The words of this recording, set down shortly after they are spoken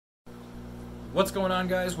What's going on,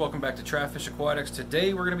 guys? Welcome back to Trapfish Aquatics.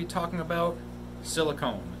 Today we're going to be talking about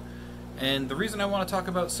silicone. And the reason I want to talk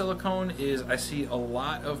about silicone is I see a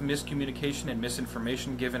lot of miscommunication and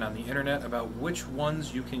misinformation given on the internet about which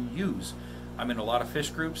ones you can use. I'm in a lot of fish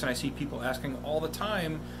groups and I see people asking all the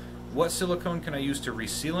time, what silicone can I use to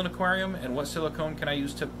reseal an aquarium and what silicone can I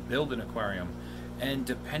use to build an aquarium? And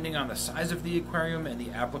depending on the size of the aquarium and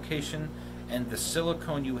the application and the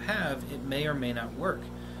silicone you have, it may or may not work.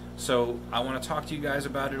 So I want to talk to you guys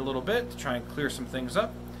about it a little bit to try and clear some things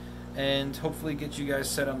up and hopefully get you guys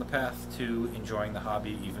set on the path to enjoying the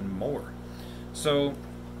hobby even more. So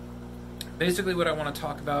basically what I want to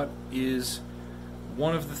talk about is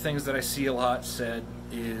one of the things that I see a lot said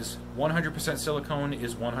is 100% silicone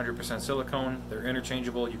is 100% silicone. They're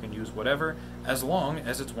interchangeable. You can use whatever as long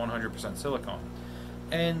as it's 100% silicone.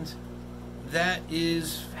 And that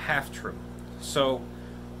is half true. So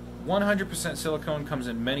 100% silicone comes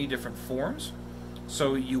in many different forms,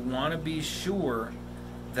 so you want to be sure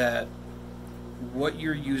that what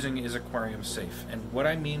you're using is aquarium safe. And what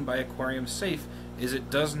I mean by aquarium safe is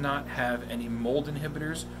it does not have any mold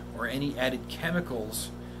inhibitors or any added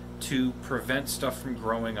chemicals to prevent stuff from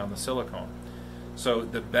growing on the silicone. So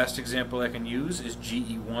the best example I can use is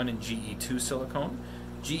GE1 and GE2 silicone.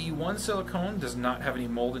 GE1 silicone does not have any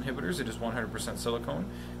mold inhibitors, it is 100% silicone,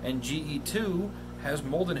 and GE2 has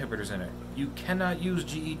mold inhibitors in it. You cannot use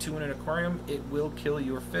GE2 in an aquarium, it will kill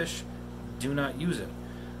your fish. Do not use it.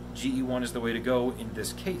 GE1 is the way to go in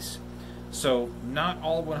this case. So not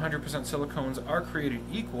all 100% silicones are created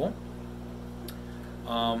equal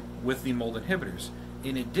with the mold inhibitors.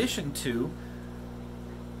 In addition to,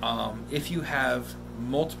 if you have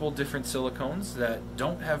multiple different silicones that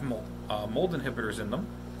don't have mold inhibitors in them,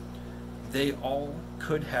 they all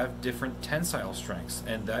could have different tensile strengths,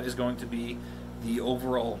 and that is going to be the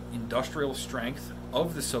overall industrial strength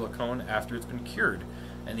of the silicone after it's been cured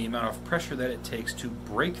and the amount of pressure that it takes to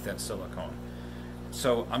break that silicone.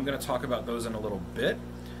 So I'm going to talk about those in a little bit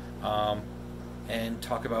and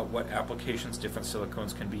talk about what applications different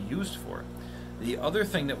silicones can be used for. The other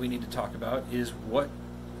thing that we need to talk about is what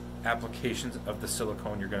applications of the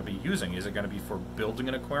silicone you're going to be using. Is it going to be for building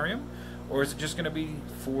an aquarium, or is it just going to be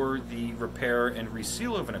for the repair and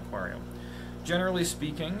reseal of an aquarium? Generally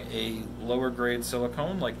speaking, a lower grade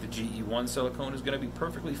silicone like the GE1 silicone is going to be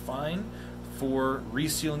perfectly fine for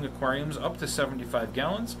resealing aquariums up to 75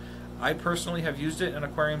 gallons. I personally have used it in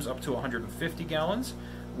aquariums up to 150 gallons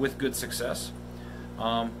with good success.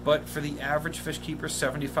 But for the average fish keeper,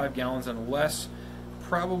 75 gallons and less,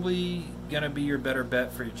 probably going to be your better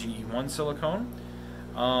bet for your GE1 silicone.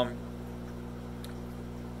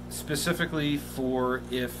 Specifically for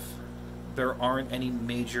if there aren't any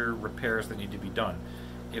major repairs that need to be done.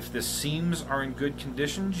 If the seams are in good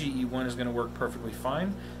condition, GE1 is going to work perfectly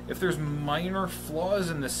fine. If there's minor flaws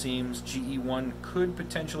in the seams, GE1 could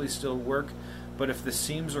potentially still work, but if the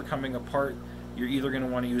seams are coming apart, you're either going to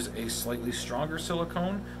want to use a slightly stronger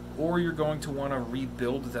silicone or you're going to want to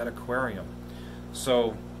rebuild that aquarium.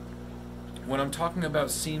 So when I'm talking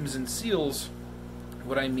about seams and seals,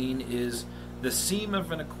 what I mean is the seam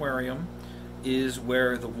of an aquarium is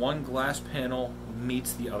where the one glass panel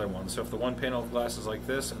meets the other one. So if the one panel of glass is like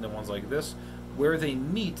this and the one's like this, where they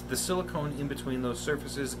meet, the silicone in between those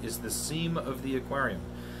surfaces is the seam of the aquarium.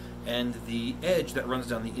 And the edge that runs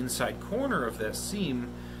down the inside corner of that seam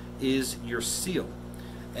is your seal.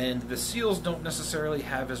 And the seals don't necessarily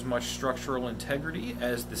have as much structural integrity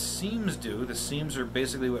as the seams do. The seams are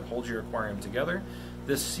basically what holds your aquarium together.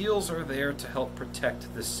 The seals are there to help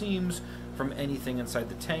protect the seams from anything inside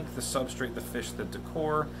the tank, the substrate, the fish, the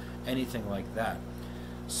decor, anything like that.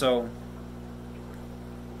 So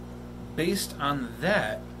based on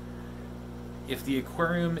that, if the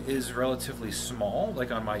aquarium is relatively small, like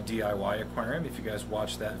on my DIY aquarium, if you guys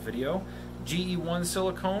watch that video, GE1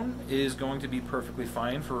 silicone is going to be perfectly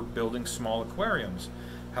fine for building small aquariums.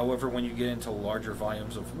 However, when you get into larger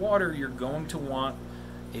volumes of water, you're going to want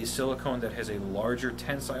a silicone that has a larger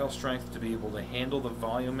tensile strength to be able to handle the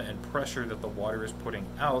volume and pressure that the water is putting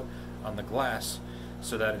out on the glass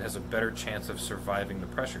so that it has a better chance of surviving the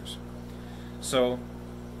pressures. So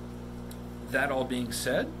that all being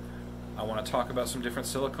said, I want to talk about some different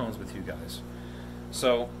silicones with you guys.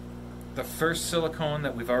 So the first silicone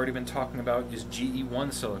that we've already been talking about is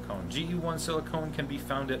GE1 silicone. GE1 silicone can be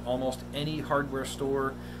found at almost any hardware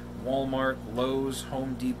store, Walmart, Lowe's,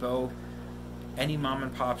 Home Depot, any mom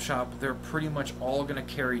and pop shop. They're pretty much all going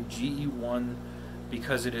to carry GE1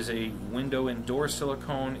 because it is a window and door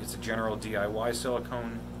silicone. It's a general DIY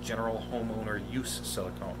silicone, general homeowner use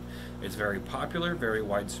silicone. It's very popular, very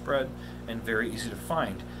widespread, and very easy to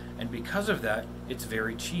find. And because of that, it's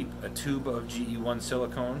very cheap. A tube of GE1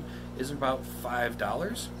 silicone is about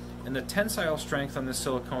 $5, and the tensile strength on this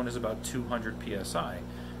silicone is about 200 psi.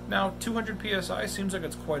 Now, 200 psi seems like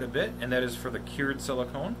it's quite a bit, and that is for the cured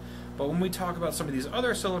silicone, but when we talk about some of these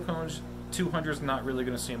other silicones, 200 is not really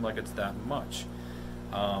going to seem like it's that much.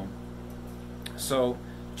 So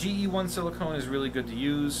GE1 silicone is really good to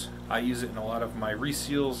use. I use it in a lot of my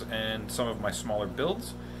reseals and some of my smaller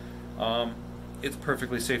builds. It's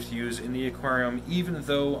perfectly safe to use in the aquarium, even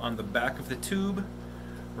though on the back of the tube,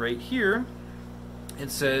 right here, it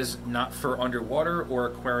says not for underwater or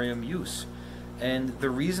aquarium use. And the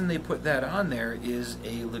reason they put that on there is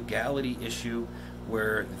a legality issue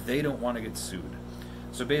where they don't want to get sued.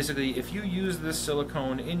 So basically, if you use this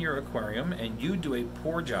silicone in your aquarium and you do a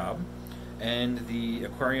poor job and the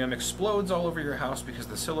aquarium explodes all over your house because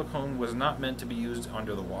the silicone was not meant to be used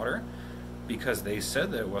under the water, because they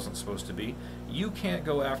said that it wasn't supposed to be, you can't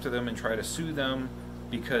go after them and try to sue them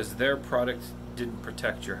because their product didn't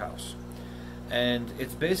protect your house. And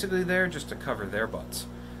it's basically there just to cover their butts.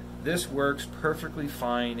 This works perfectly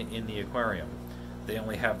fine in the aquarium. They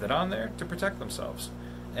only have that on there to protect themselves.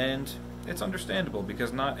 And it's understandable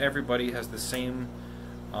because not everybody has the same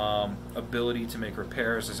ability to make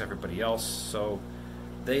repairs as everybody else, so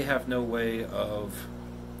they have no way of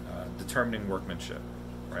determining workmanship,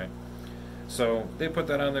 right? So they put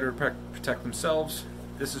that on there to protect themselves.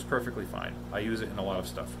 This is perfectly fine. I use it in a lot of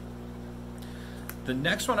stuff. The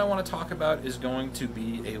next one I want to talk about is going to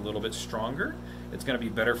be a little bit stronger. It's going to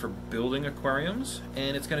be better for building aquariums,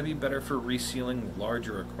 and it's going to be better for resealing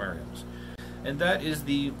larger aquariums. And that is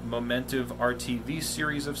the Momentive RTV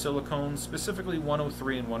series of silicones, specifically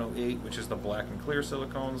 103 and 108, which is the black and clear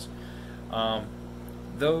silicones.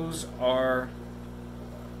 Those are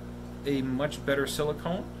a much better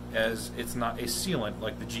silicone, as it's not a sealant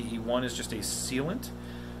like the GE1 is just a sealant.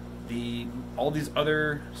 All these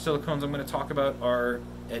other silicones I'm going to talk about are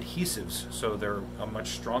adhesives, so they're a much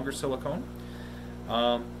stronger silicone.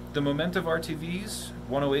 The Momentive RTVs,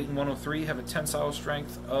 108 and 103, have a tensile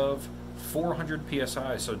strength of 400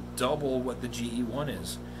 psi, so double what the GE1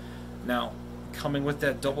 is. Now, coming with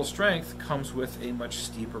that double strength comes with a much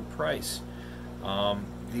steeper price.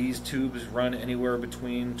 These tubes run anywhere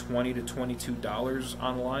between $20 to $22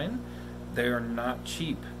 online. They are not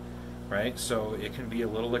cheap, right? So it can be a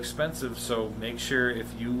little expensive, so make sure if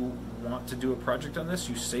you want to do a project on this,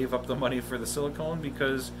 you save up the money for the silicone,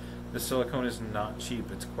 because the silicone is not cheap.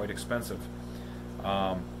 It's quite expensive.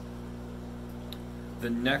 The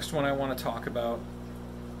next one I want to talk about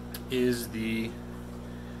is the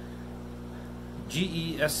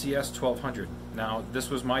GE SCS 1200. Now, this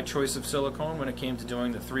was my choice of silicone when it came to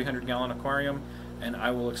doing the 300-gallon aquarium, and I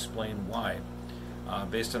will explain why.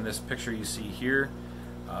 Based on this picture you see here,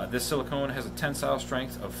 this silicone has a tensile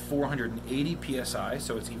strength of 480 psi,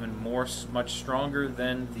 so it's even much stronger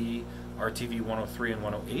than the RTV 103 and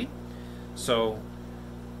 108. So,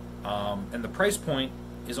 and the price point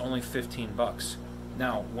is only 15 bucks.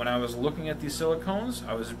 Now, when I was looking at these silicones,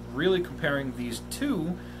 I was really comparing these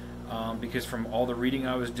two, because from all the reading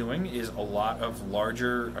I was doing is a lot of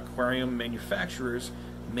larger aquarium manufacturers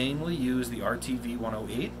mainly use the RTV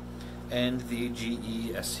 108 and the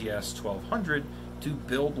GE SCS 1200 to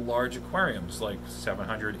build large aquariums like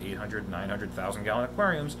 700, 800, 900, 1,000 gallon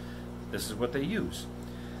aquariums. This is what they use.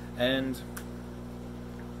 And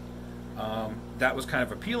that was kind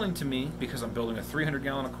of appealing to me because I'm building a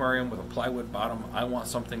 300-gallon aquarium with a plywood bottom. I want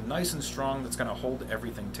something nice and strong that's going to hold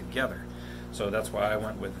everything together. So that's why I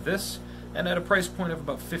went with this. And at a price point of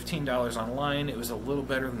about $15 online, it was a little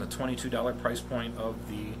better than the $22 price point of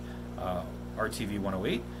the RTV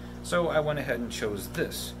 108. So I went ahead and chose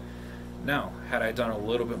this. Now, had I done a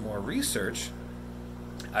little bit more research,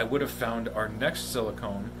 I would have found our next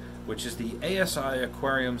silicone, which is the ASI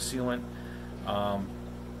Aquarium Sealant,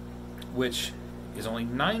 which is only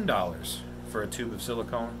 $9 for a tube of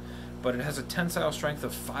silicone, but it has a tensile strength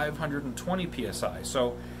of 520 psi.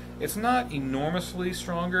 So it's not enormously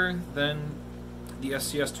stronger than the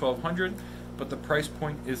SCS 1200, but the price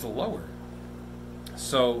point is lower.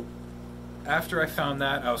 So after I found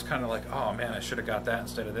that, I was kind of like, oh man, I should have got that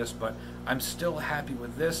instead of this, but I'm still happy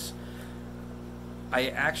with this. I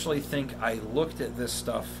actually think I looked at this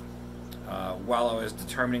stuff while I was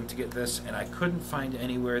determining to get this, and I couldn't find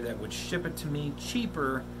anywhere that would ship it to me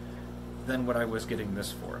cheaper than what I was getting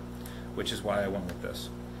this for, which is why I went with this.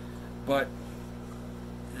 But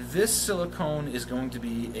this silicone is going to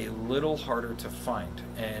be a little harder to find,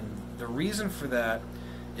 and the reason for that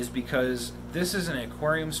is because this is an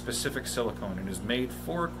aquarium specific silicone. It is made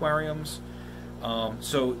for aquariums,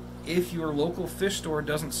 so if your local fish store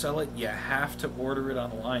doesn't sell it, you have to order it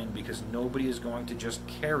online, because nobody is going to just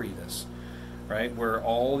carry this, right? Where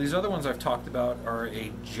all these other ones I've talked about are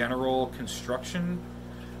a general construction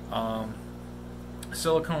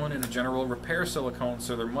silicone and a general repair silicone,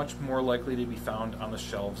 so they're much more likely to be found on the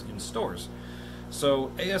shelves in stores.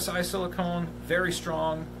 So ASI silicone, very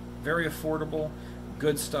strong, very affordable,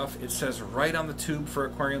 good stuff. It says right on the tube for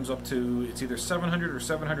aquariums up to, it's either 700 or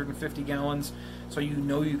 750 gallons, so you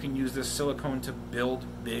know you can use this silicone to build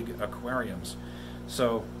big aquariums.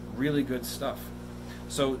 So really good stuff.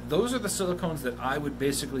 So those are the silicones that I would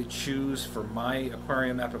basically choose for my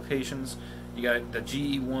aquarium applications. You got the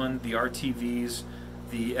GE1, the RTVs,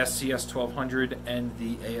 the SCS 1200, and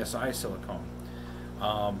the ASI silicone.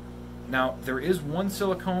 Now, there is one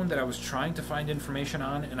silicone that I was trying to find information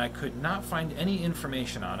on, and I could not find any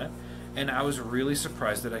information on it, and I was really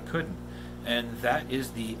surprised that I couldn't. And that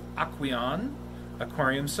is the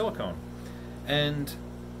Aquarium Silicone. And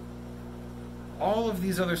all of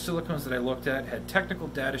these other silicones that I looked at had technical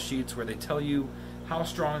data sheets where they tell you how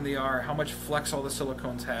strong they are, how much flex all the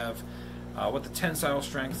silicones have, what the tensile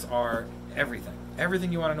strengths are, everything.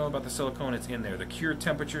 Everything you want to know about the silicone, it's in there. The cure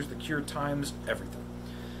temperatures, the cure times, everything.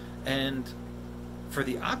 And for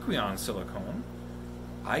the Aquarium silicone,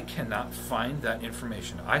 I cannot find that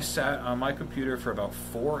information. I sat on my computer for about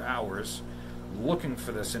 4 hours looking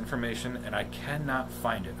for this information, and I cannot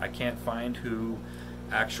find it. I can't find who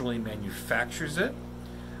actually manufactures it,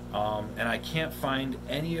 and I can't find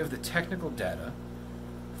any of the technical data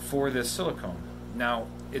for this silicone. Now,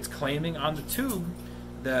 it's claiming on the tube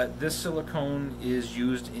that this silicone is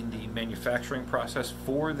used in the manufacturing process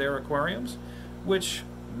for their aquariums, which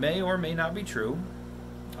may or may not be true.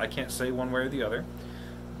 I can't say one way or the other.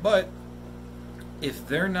 But if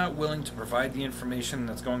they're not willing to provide the information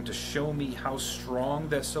that's going to show me how strong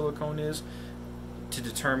that silicone is to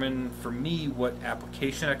determine for me what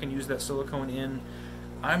application I can use that silicone in,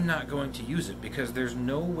 I'm not going to use it, because there's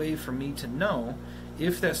no way for me to know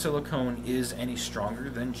if that silicone is any stronger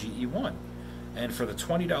than GE1. And for the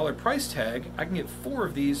 $20 price tag, I can get 4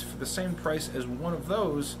 of these for the same price as one of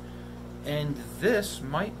those, and this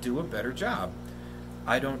might do a better job.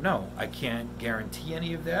 I don't know. I can't guarantee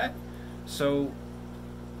any of that, so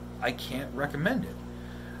I can't recommend it.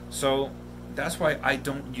 So that's why I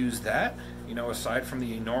don't use that. You know, aside from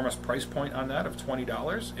the enormous price point on that of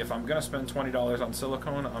 $20, if I'm going to spend $20 on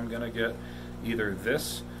silicone, I'm going to get either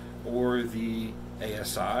this or the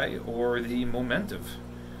ASI or the Momentive,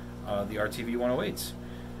 the RTV 108s.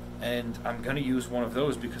 And I'm going to use one of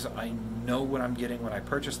those because I know what I'm getting when I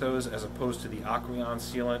purchase those, as opposed to the Aquarium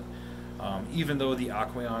sealant. Even though the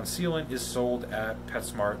Aquarium sealant is sold at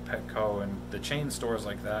PetSmart, Petco, and the chain stores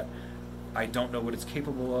like that, I don't know what it's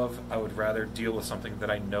capable of. I would rather deal with something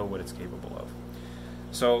that I know what it's capable of.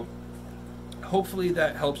 So hopefully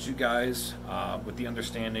that helps you guys with the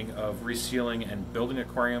understanding of resealing and building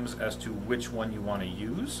aquariums as to which one you want to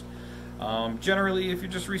use. Generally, if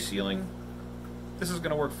you're just resealing, this is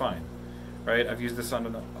going to work fine, right? I've used this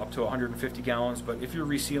on up to 150 gallons, but if you're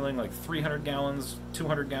resealing like 300 gallons,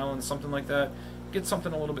 200 gallons, something like that, get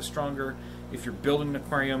something a little bit stronger. If you're building an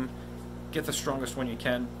aquarium, get the strongest one you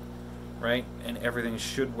can, right? And everything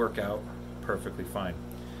should work out perfectly fine.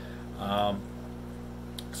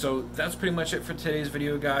 So that's pretty much it for today's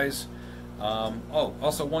video, guys. Oh,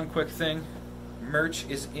 also one quick thing. Merch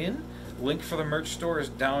is in. Link for the merch store is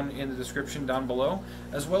down in the description down below,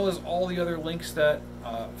 as well as all the other links that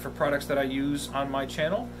for products that I use on my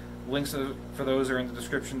channel. Links for those are in the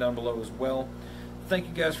description down below as well. Thank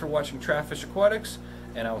you guys for watching Traffish Aquatics,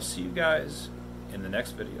 and I will see you guys in the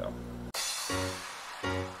next video.